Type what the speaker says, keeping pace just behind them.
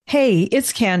Hey,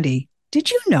 it's Candy.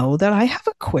 Did you know that I have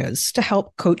a quiz to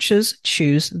help coaches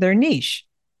choose their niche?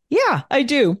 Yeah, I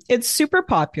do. It's super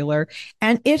popular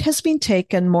and it has been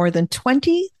taken more than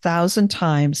 20,000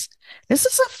 times. This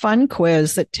is a fun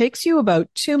quiz that takes you about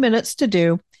 2 minutes to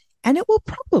do, and it will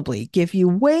probably give you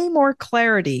way more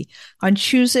clarity on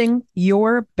choosing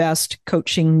your best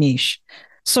coaching niche.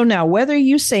 So now, whether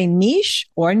you say niche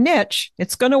or niche,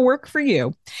 it's going to work for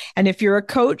you. And if you're a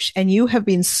coach and you have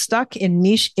been stuck in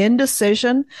niche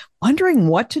indecision, wondering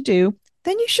what to do,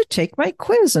 then you should take my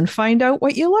quiz and find out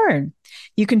what you learn.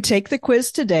 You can take the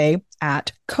quiz today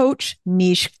at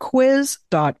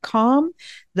coachnichequiz.com.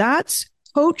 That's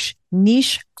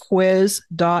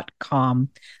coachnichequiz.com.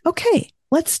 Okay,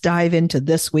 let's dive into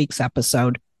this week's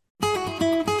episode.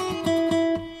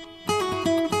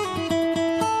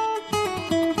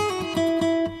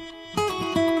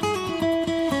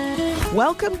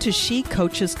 Welcome to She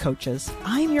Coaches Coaches.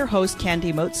 I'm your host,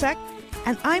 Candy Motzek,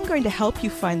 and I'm going to help you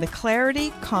find the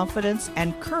clarity, confidence,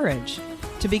 and courage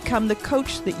to become the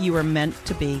coach that you are meant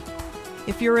to be.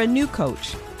 If you're a new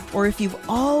coach, or if you've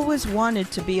always wanted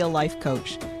to be a life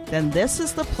coach, then this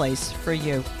is the place for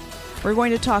you. We're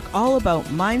going to talk all about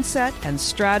mindset and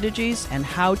strategies and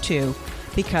how to,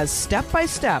 because step by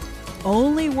step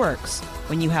only works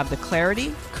when you have the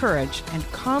clarity, courage, and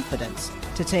confidence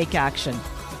to take action.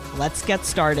 Let's get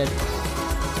started.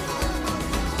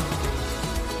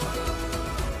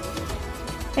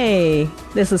 Hey,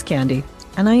 this is Candy,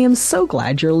 and I am so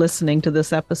glad you're listening to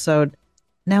this episode.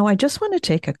 Now, I just want to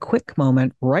take a quick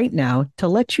moment right now to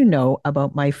let you know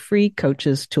about my free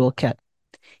Coaches Toolkit.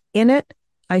 In it,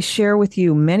 I share with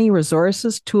you many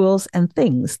resources, tools, and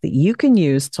things that you can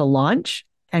use to launch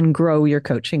and grow your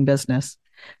coaching business.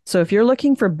 So if you're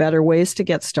looking for better ways to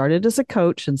get started as a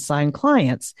coach and sign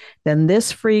clients, then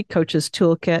this free Coaches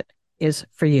Toolkit is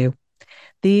for you.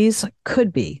 These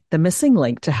could be the missing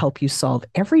link to help you solve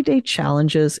everyday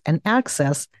challenges and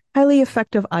access highly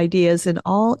effective ideas in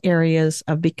all areas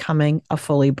of becoming a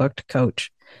fully booked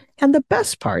coach. And the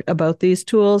best part about these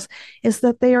tools is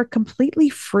that they are completely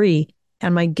free,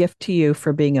 and my gift to you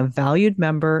for being a valued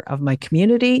member of my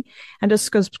community and a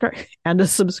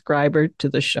subscriber to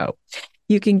the show.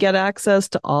 You can get access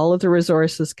to all of the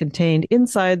resources contained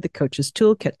inside the Coaches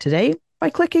Toolkit today by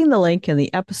clicking the link in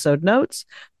the episode notes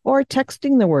or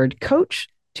texting the word coach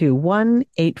to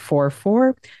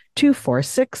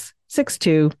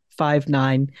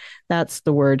 1-844-246-6259. That's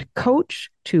the word coach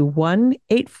to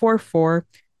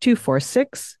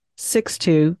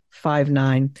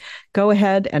 1-844-246-6259. Go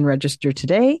ahead and register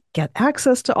today, get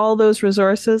access to all those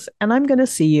resources, and I'm going to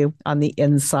see you on the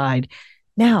inside.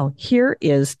 Now, here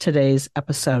is today's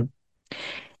episode.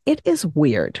 It is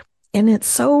weird, and it's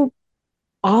so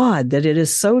odd that it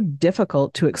is so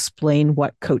difficult to explain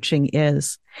what coaching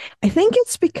is. I think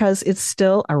it's because it's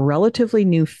still a relatively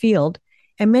new field,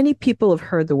 and many people have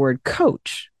heard the word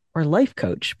coach or life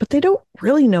coach, but they don't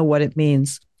really know what it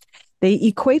means. They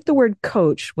equate the word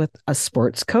coach with a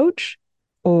sports coach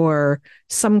or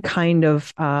some kind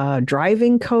of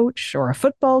driving coach or a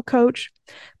football coach.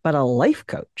 But a life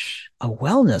coach, a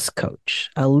wellness coach,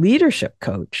 a leadership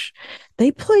coach,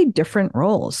 they play different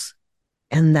roles,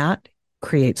 and that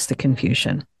creates the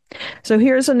confusion. So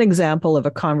here's an example of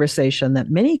a conversation that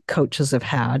many coaches have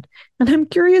had, and I'm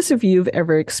curious if you've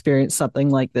ever experienced something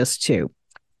like this too.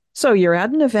 So you're at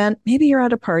an event, maybe you're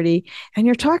at a party, and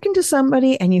you're talking to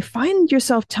somebody and you find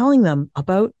yourself telling them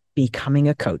about becoming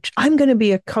a coach. I'm going to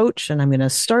be a coach and I'm going to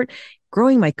start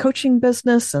growing my coaching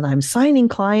business and I'm signing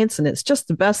clients and it's just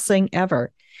the best thing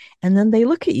ever. And then they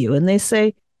look at you and they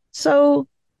say, so what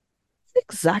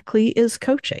exactly is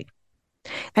coaching?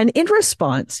 And in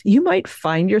response, you might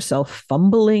find yourself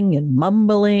fumbling and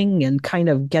mumbling and kind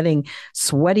of getting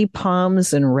sweaty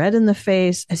palms and red in the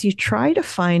face as you try to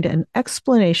find an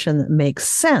explanation that makes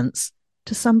sense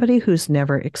to somebody who's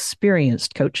never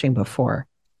experienced coaching before.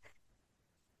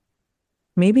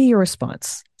 Maybe your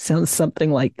response sounds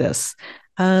something like this.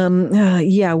 Coaching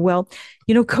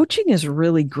is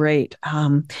really great.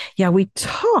 We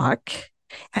talk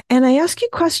and I ask you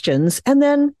questions and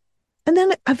then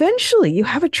eventually you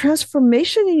have a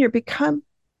transformation and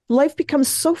life becomes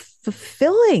so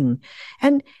fulfilling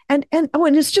and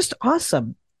it's just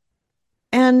awesome.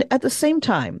 And at the same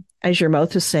time, as your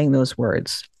mouth is saying those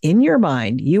words, in your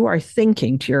mind, you are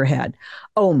thinking to your head,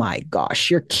 oh my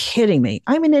gosh, you're kidding me.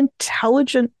 I'm an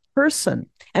intelligent person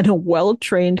and a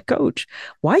well-trained coach.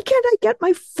 Why can't I get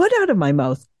my foot out of my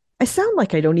mouth? I sound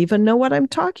like I don't even know what I'm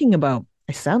talking about.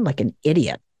 I sound like an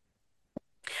idiot.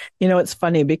 It's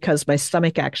funny because my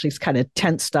stomach actually is kind of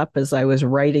tensed up as I was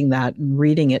writing that and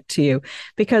reading it to you,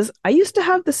 because I used to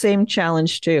have the same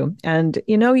challenge too. And,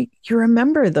 you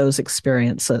remember those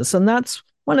experiences. And that's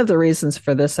one of the reasons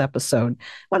for this episode. I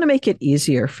want to make it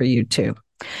easier for you too.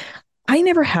 I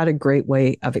never had a great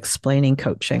way of explaining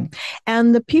coaching.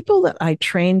 And the people that I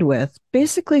trained with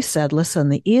basically said, listen,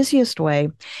 the easiest way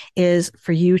is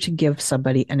for you to give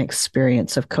somebody an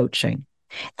experience of coaching.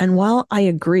 And while I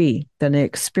agree that an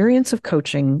experience of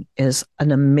coaching is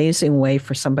an amazing way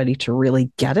for somebody to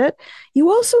really get it, you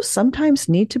also sometimes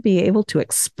need to be able to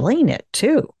explain it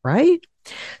too, right?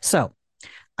 So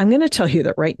I'm going to tell you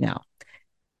that right now.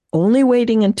 Only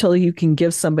waiting until you can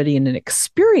give somebody an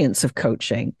experience of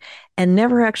coaching and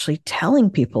never actually telling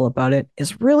people about it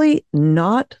is really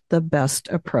not the best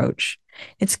approach.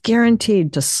 It's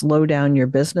guaranteed to slow down your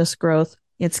business growth.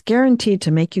 It's guaranteed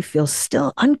to make you feel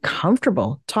still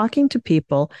uncomfortable talking to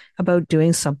people about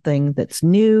doing something that's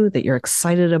new, that you're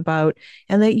excited about,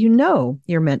 and that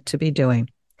you're meant to be doing.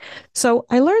 So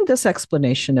I learned this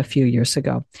explanation a few years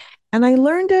ago, and I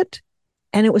learned it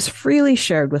and it was freely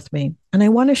shared with me. And I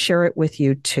want to share it with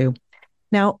you too.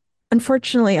 Now,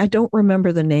 unfortunately, I don't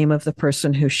remember the name of the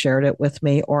person who shared it with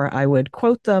me, or I would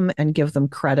quote them and give them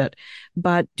credit.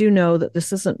 But do know that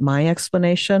this isn't my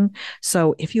explanation.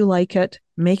 So if you like it,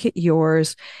 make it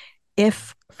yours.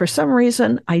 If for some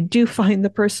reason I do find the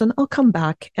person, I'll come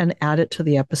back and add it to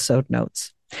the episode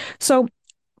notes. So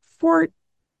for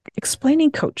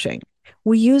explaining coaching,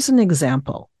 we use an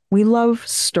example. We love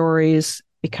stories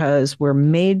because we're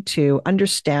made to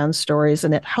understand stories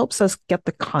and it helps us get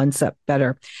the concept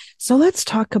better. So let's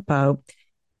talk about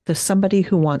somebody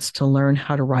who wants to learn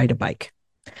how to ride a bike.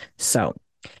 So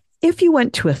if you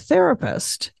went to a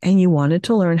therapist and you wanted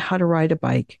to learn how to ride a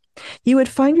bike, you would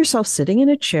find yourself sitting in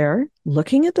a chair,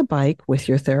 looking at the bike with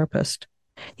your therapist.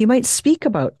 You might speak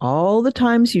about all the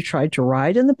times you tried to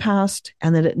ride in the past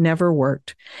and that it never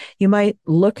worked. You might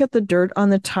look at the dirt on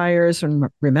the tires and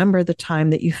remember the time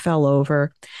that you fell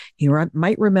over. You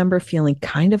might remember feeling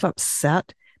kind of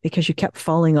upset because you kept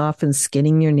falling off and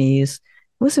skinning your knees.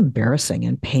 It was embarrassing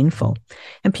and painful.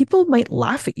 And people might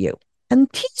laugh at you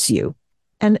and tease you.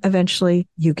 And eventually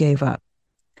you gave up.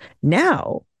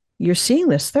 Now, you're seeing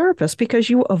this therapist because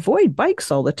you avoid bikes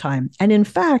all the time. And in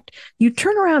fact, you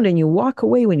turn around and you walk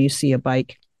away when you see a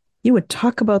bike. You would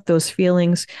talk about those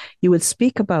feelings. You would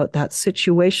speak about that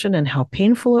situation and how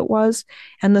painful it was.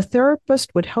 And the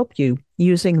therapist would help you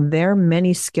using their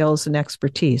many skills and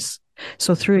expertise.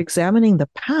 So through examining the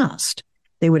past,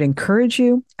 they would encourage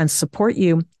you and support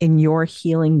you in your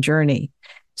healing journey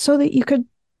so that you could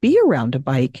be around a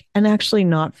bike and actually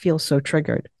not feel so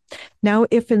triggered. Now,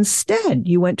 if instead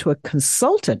you went to a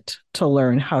consultant to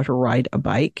learn how to ride a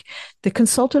bike, the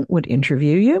consultant would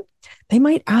interview you. They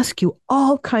might ask you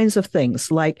all kinds of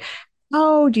things like,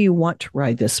 how do you want to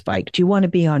ride this bike? Do you want to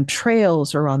be on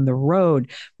trails or on the road?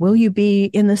 Will you be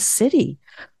in the city?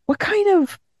 What kind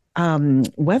of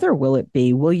weather will it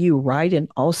be? Will you ride in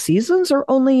all seasons or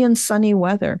only in sunny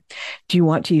weather? Do you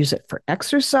want to use it for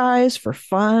exercise, for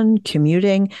fun,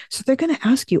 commuting? So they're going to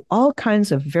ask you all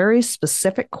kinds of very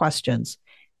specific questions.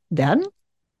 Then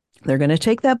they're going to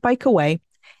take that bike away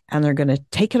and they're going to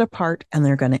take it apart and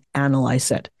they're going to analyze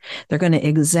it. They're going to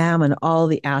examine all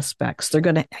the aspects. They're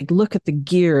going to look at the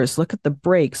gears, look at the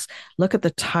brakes, look at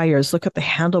the tires, look at the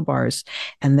handlebars,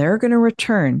 and they're going to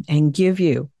return and give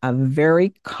you a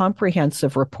very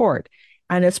comprehensive report.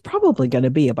 And it's probably going to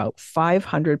be about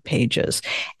 500 pages.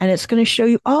 And it's going to show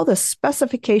you all the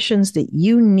specifications that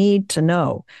you need to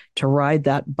know to ride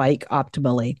that bike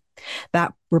optimally.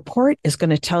 That report is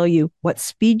going to tell you what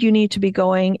speed you need to be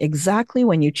going, exactly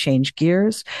when you change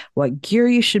gears, what gear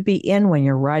you should be in when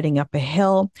you're riding up a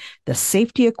hill, the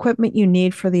safety equipment you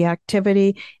need for the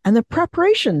activity, and the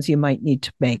preparations you might need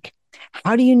to make.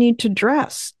 How do you need to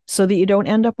dress so that you don't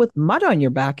end up with mud on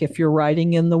your back if you're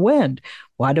riding in the wind?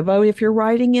 What about if you're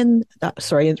riding in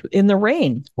the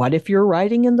rain? What if you're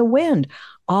riding in the wind?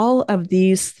 All of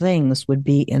these things would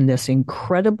be in this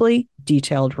incredibly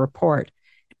detailed report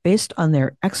based on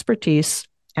their expertise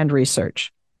and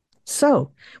research.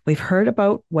 So we've heard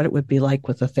about what it would be like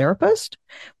with a therapist.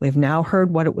 We've now heard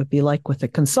what it would be like with a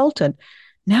consultant.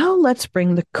 Now let's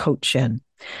bring the coach in.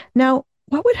 Now,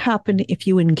 what would happen if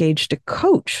you engaged a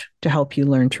coach to help you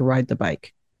learn to ride the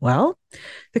bike? Well,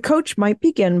 the coach might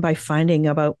begin by finding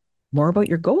out more about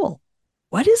your goal.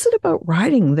 What is it about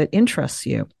riding that interests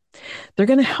you? They're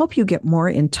going to help you get more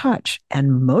in touch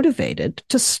and motivated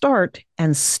to start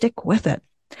and stick with it.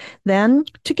 Then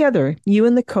together, you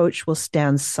and the coach will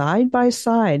stand side by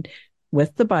side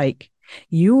with the bike.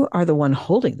 You are the one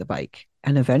holding the bike.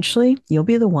 and eventually you'll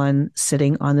be the one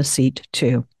sitting on the seat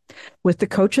too. With the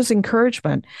coach's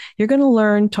encouragement, you're going to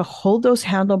learn to hold those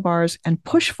handlebars and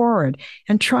push forward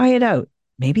and try it out.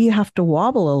 Maybe you have to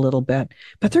wobble a little bit,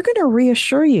 but they're going to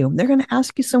reassure you. They're going to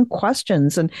ask you some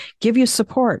questions and give you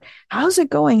support. How's it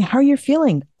going? How are you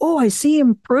feeling? Oh, I see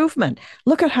improvement.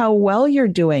 Look at how well you're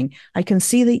doing. I can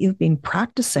see that you've been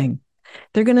practicing.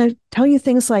 They're going to tell you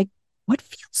things like, what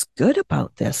feels good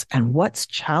about this and what's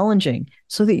challenging,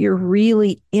 so that you're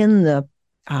really in the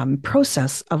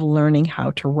process of learning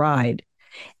how to ride.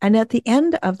 And at the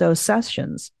end of those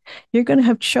sessions, you're going to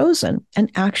have chosen an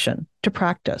action to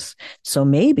practice. So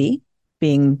maybe,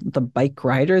 being the bike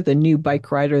rider, the new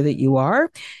bike rider that you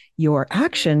are, your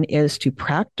action is to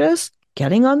practice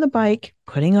getting on the bike,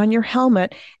 putting on your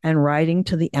helmet, and riding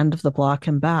to the end of the block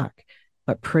and back.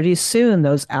 But pretty soon,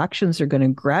 those actions are going to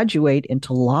graduate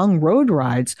into long road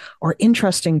rides or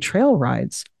interesting trail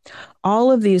rides.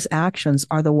 All of these actions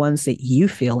are the ones that you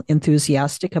feel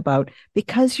enthusiastic about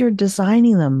because you're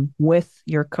designing them with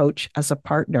your coach as a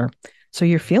partner. So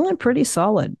you're feeling pretty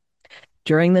solid.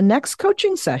 During the next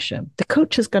coaching session, the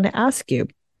coach is going to ask you,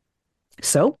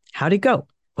 so how'd it go?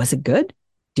 Was it good?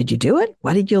 Did you do it?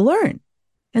 What did you learn?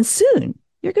 And soon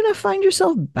you're going to find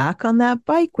yourself back on that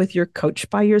bike with your coach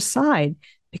by your side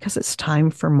because it's time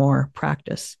for more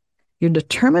practice. You're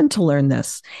determined to learn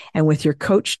this. And with your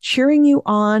coach cheering you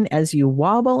on as you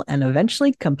wobble and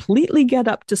eventually completely get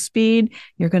up to speed,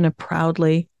 you're going to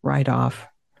proudly ride off.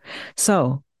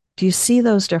 So, do you see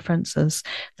those differences?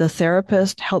 The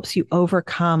therapist helps you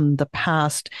overcome the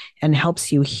past and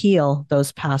helps you heal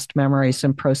those past memories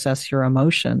and process your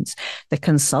emotions. The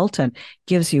consultant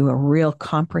gives you a real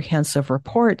comprehensive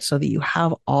report so that you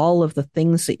have all of the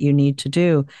things that you need to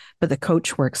do. But the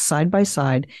coach works side by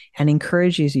side and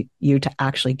encourages you to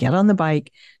actually get on the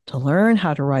bike, to learn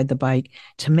how to ride the bike,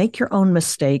 to make your own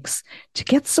mistakes, to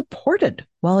get supported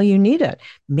while you need it.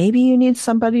 Maybe you need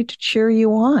somebody to cheer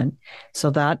you on.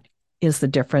 So that is the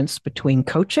difference between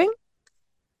coaching,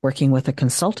 working with a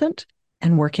consultant,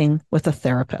 and working with a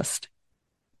therapist.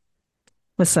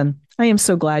 Listen, I am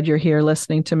so glad you're here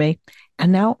listening to me.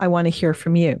 And now I want to hear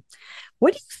from you.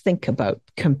 What do you think about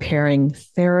comparing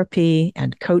therapy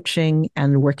and coaching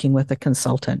and working with a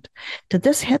consultant? Did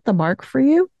this hit the mark for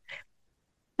you?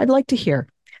 I'd like to hear.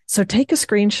 So take a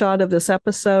screenshot of this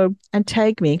episode and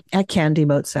tag me at Candy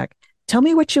Motzek. Tell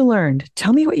me what you learned.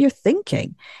 Tell me what you're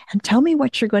thinking, and tell me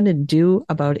what you're going to do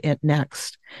about it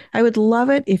next. I would love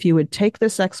it if you would take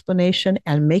this explanation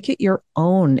and make it your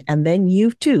own. And then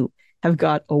you too have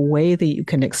got a way that you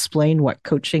can explain what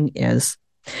coaching is.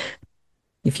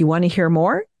 If you want to hear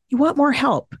more, you want more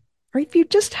help, or if you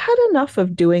just had enough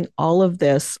of doing all of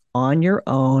this on your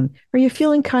own, or you're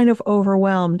feeling kind of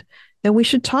overwhelmed, then we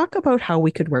should talk about how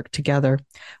we could work together.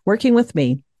 Working with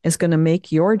me is going to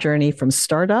make your journey from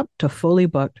startup to fully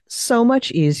booked so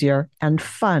much easier and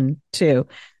fun too.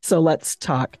 So let's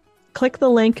talk. Click the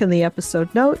link in the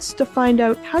episode notes to find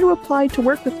out how to apply to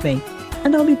work with me.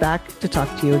 And I'll be back to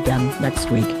talk to you again next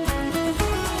week.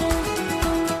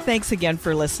 Thanks again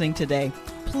for listening today.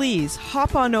 Please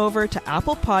hop on over to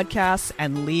Apple Podcasts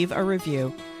and leave a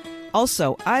review.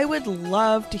 Also, I would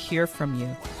love to hear from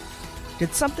you.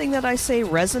 Did something that I say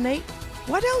resonate?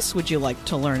 What else would you like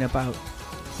to learn about?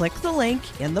 Click the link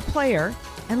in the player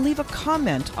and leave a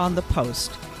comment on the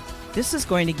post. This is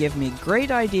going to give me great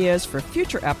ideas for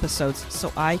future episodes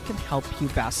so I can help you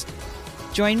best.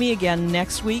 Join me again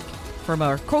next week for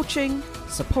more coaching,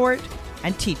 support,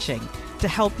 and teaching to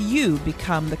help you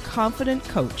become the confident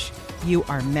coach you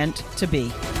are meant to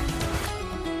be.